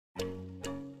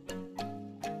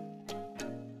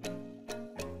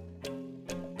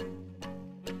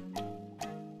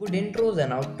Good intros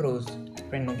and outros,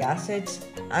 trending assets,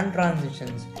 and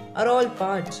transitions are all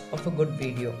parts of a good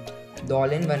video. The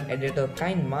all-in-one editor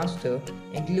Kinemaster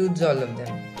includes all of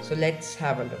them. So let's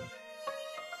have a look.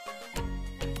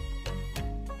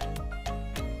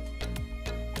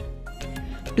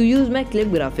 To use my clip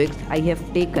graphics, I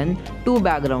have taken two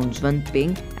backgrounds, one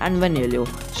pink and one yellow.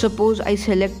 Suppose I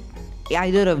select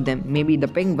either of them, maybe the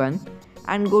pink one,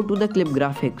 and go to the clip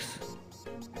graphics.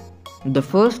 The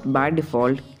first by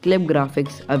default clip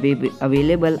graphics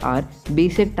available are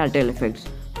basic title effects.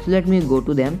 So let me go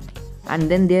to them, and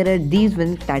then there are these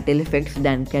one title effects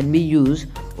that can be used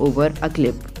over a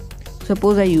clip.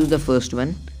 Suppose I use the first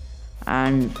one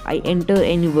and I enter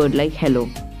any word like hello.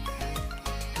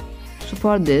 So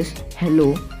for this,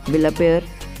 hello will appear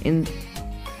in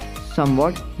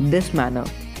somewhat this manner.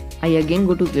 I again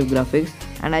go to clip graphics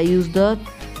and I use the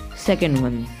second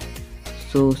one.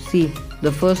 So see,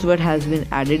 the first word has been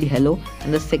added hello,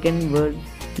 and the second word,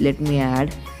 let me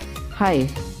add hi.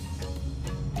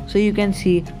 So you can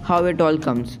see how it all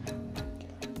comes.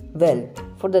 Well,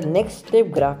 for the next clip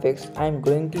graphics I am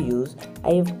going to use,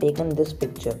 I have taken this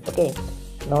picture. Okay,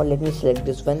 now let me select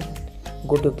this one,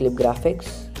 go to clip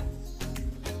graphics.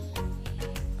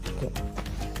 Okay,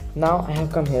 now I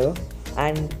have come here,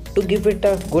 and to give it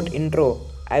a good intro,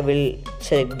 I will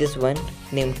select this one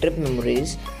named Trip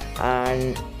Memories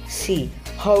and see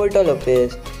how it all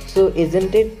appears. So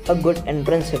isn't it a good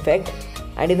entrance effect?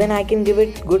 And even I can give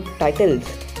it good titles.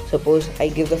 Suppose I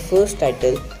give the first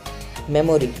title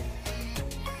Memory.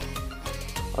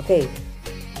 Okay,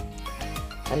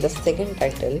 and the second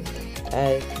title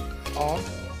of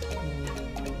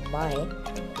my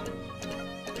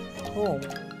home.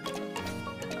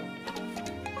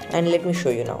 And let me show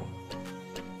you now.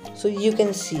 So you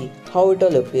can see how it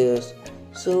all appears.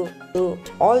 So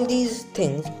all these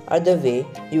things are the way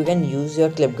you can use your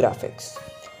clip graphics.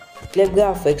 Clip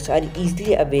graphics are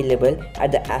easily available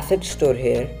at the asset store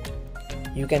here.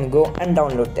 You can go and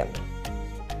download them.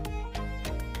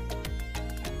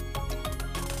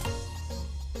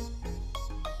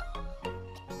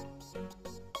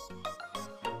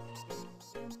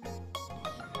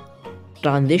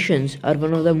 Transitions are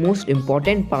one of the most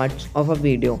important parts of a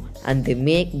video, and they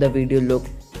make the video look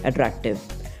attractive.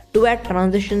 To add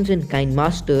transitions in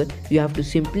Kinemaster, you have to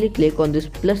simply click on this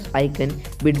plus icon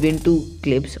between two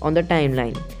clips on the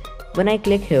timeline. When I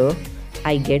click here,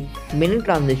 I get many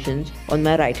transitions on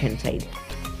my right hand side.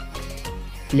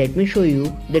 Let me show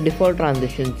you the default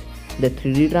transitions: the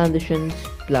 3D transitions,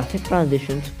 classic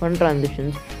transitions, fun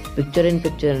transitions, picture in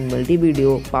picture and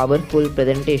multi-video, powerful,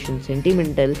 presentation,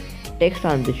 sentimental, text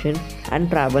transition, and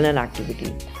travel and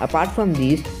activity. Apart from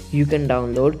these, you can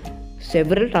download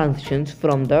several transitions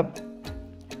from the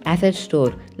asset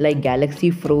store like Galaxy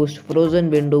Frost, Frozen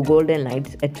Window, Golden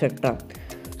Lights, etc.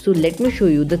 So let me show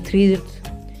you the three.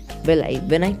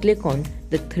 When I click on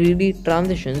the 3D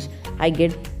transitions, I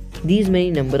get these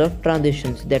many number of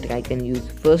transitions that I can use.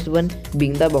 First one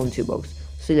being the bouncy box.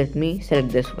 So let me select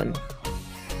this one.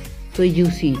 So you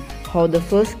see how the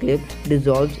first clip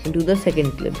dissolves into the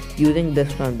second clip using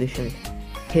this transition.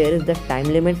 Here is the time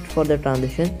limit for the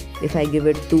transition. If I give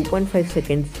it 2.5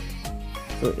 seconds,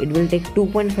 so it will take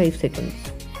 2.5 seconds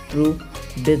to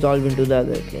dissolve into the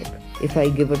other clip. If I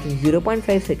give it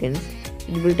 0.5 seconds,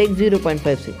 it will take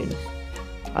 0.5 seconds.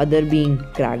 Other being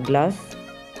crack glass,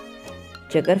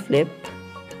 checker flip,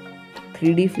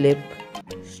 3D flip,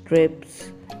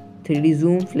 strips, 3D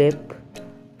zoom flip,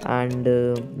 and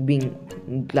being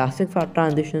classic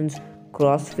transitions,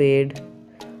 crossfade,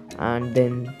 and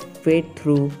then fade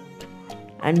through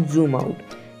and zoom out.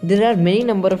 There are many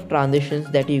number of transitions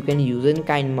that you can use in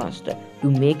Kinemaster to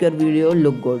make your video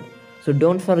look good. So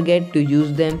don't forget to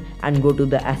use them and go to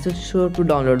the asset store to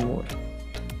download more.